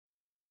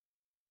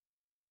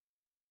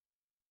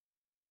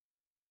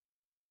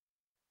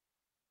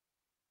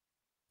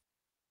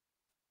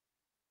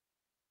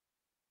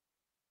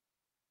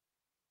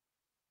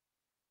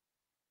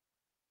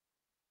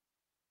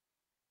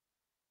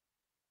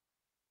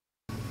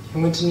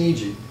He went to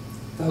Niji.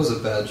 That was a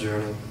bad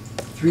journey.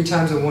 3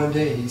 times in one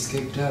day he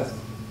escaped death.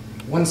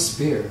 1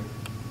 spear.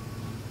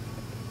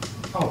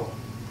 Oh,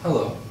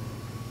 hello.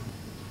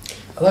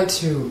 I'd like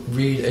to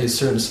read a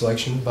certain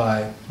selection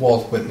by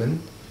Walt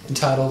Whitman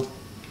entitled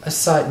A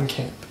Sight in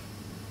Camp.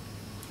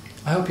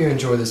 I hope you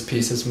enjoy this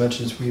piece as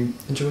much as we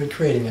enjoyed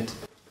creating it.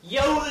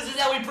 Yo, this is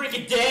how we break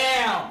it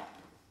down!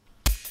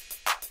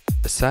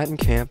 A sight in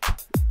camp,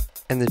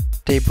 and the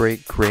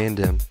daybreak gray and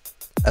dim.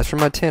 As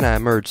from my tent I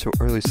emerged so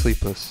early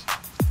sleepless.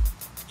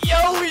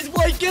 Yo, he's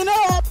waking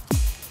up!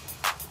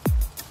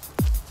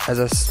 As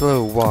I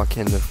slow walk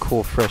in the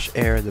cool fresh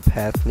air of the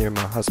path near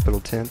my hospital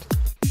tent,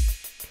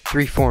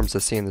 3 forms I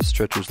see in the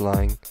stretchers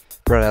lying,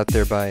 brought out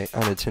there by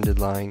unattended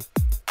lying.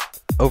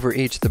 Over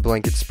each the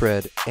blanket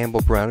spread,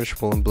 amble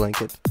brownish woolen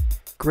blanket,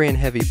 gray and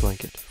heavy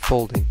blanket,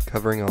 folding,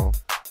 covering all.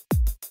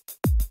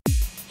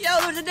 Yo,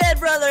 there's a dead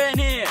brother in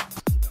here!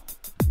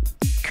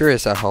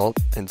 Curious I halt,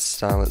 and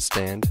silent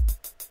stand.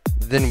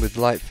 Then with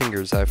light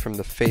fingers I from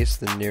the face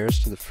the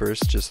nearest to the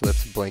first just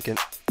lift the blanket.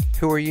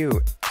 Who are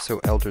you, so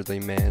elderly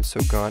man,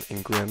 so gaunt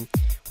and grim,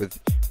 with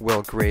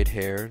well-grayed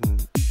hair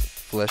and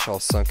flesh all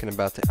sunken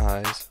about the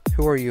eyes?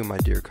 Who are you, my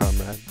dear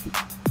comrade?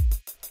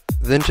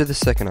 Then to the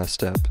second I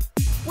step.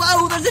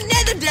 Whoa, there's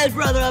another dead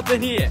brother up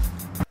in here!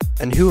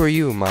 And who are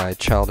you, my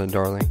child and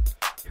darling?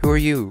 Who are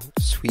you,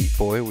 sweet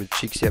boy with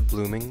cheeks yet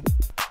blooming?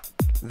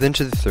 Then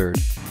to the third.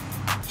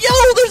 Yo,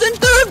 there's a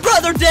third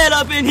brother dead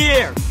up in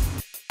here!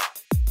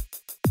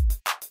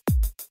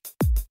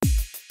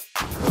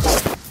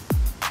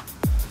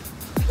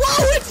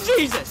 Whoa, it's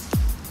Jesus!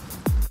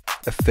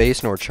 A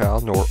face nor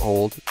child nor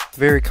old,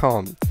 very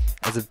calm,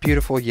 as a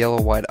beautiful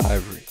yellow-white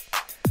ivory.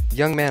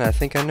 Young man, I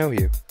think I know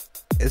you.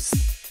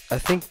 I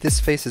think this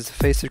face is the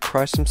face of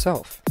Christ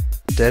himself,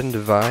 dead and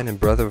divine and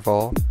brother of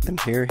all, and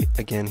here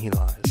again he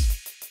lies.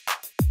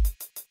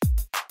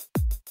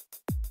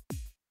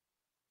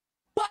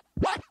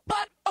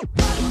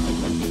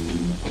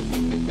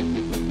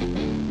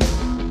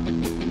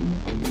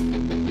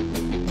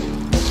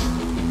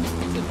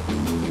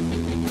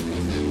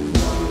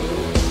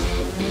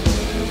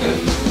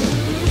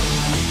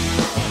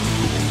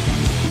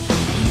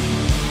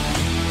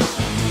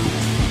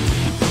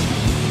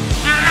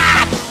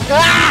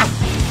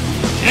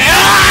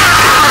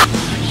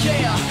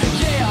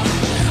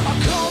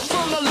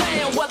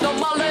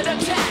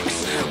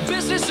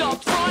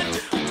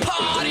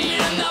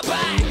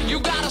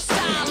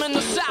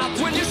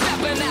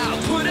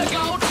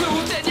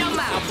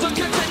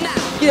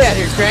 Get out of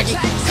here, Cracky.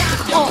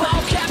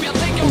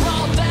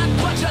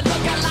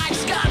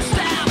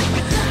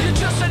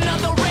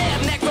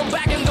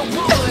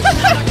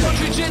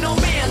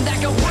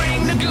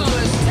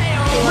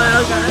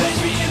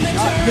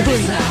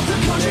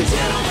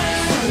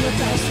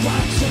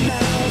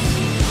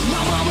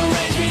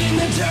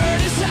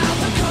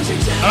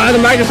 The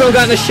microphone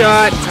got in the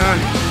shot.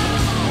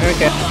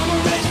 Okay.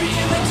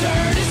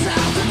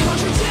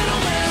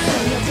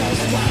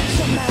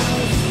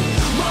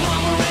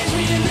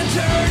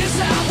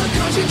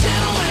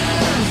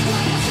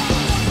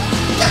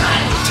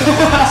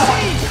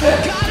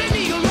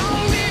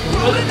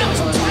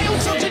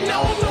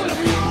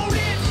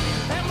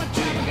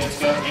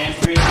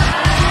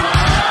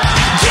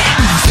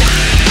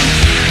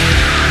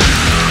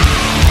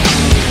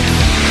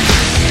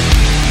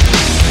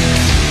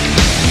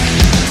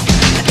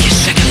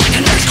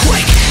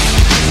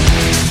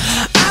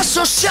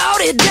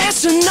 Shorty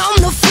dancing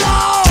on the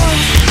floor.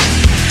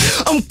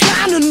 I'm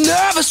kinda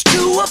nervous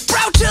to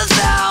approach her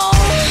though.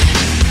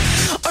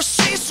 Oh,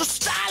 she's so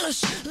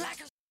stylish.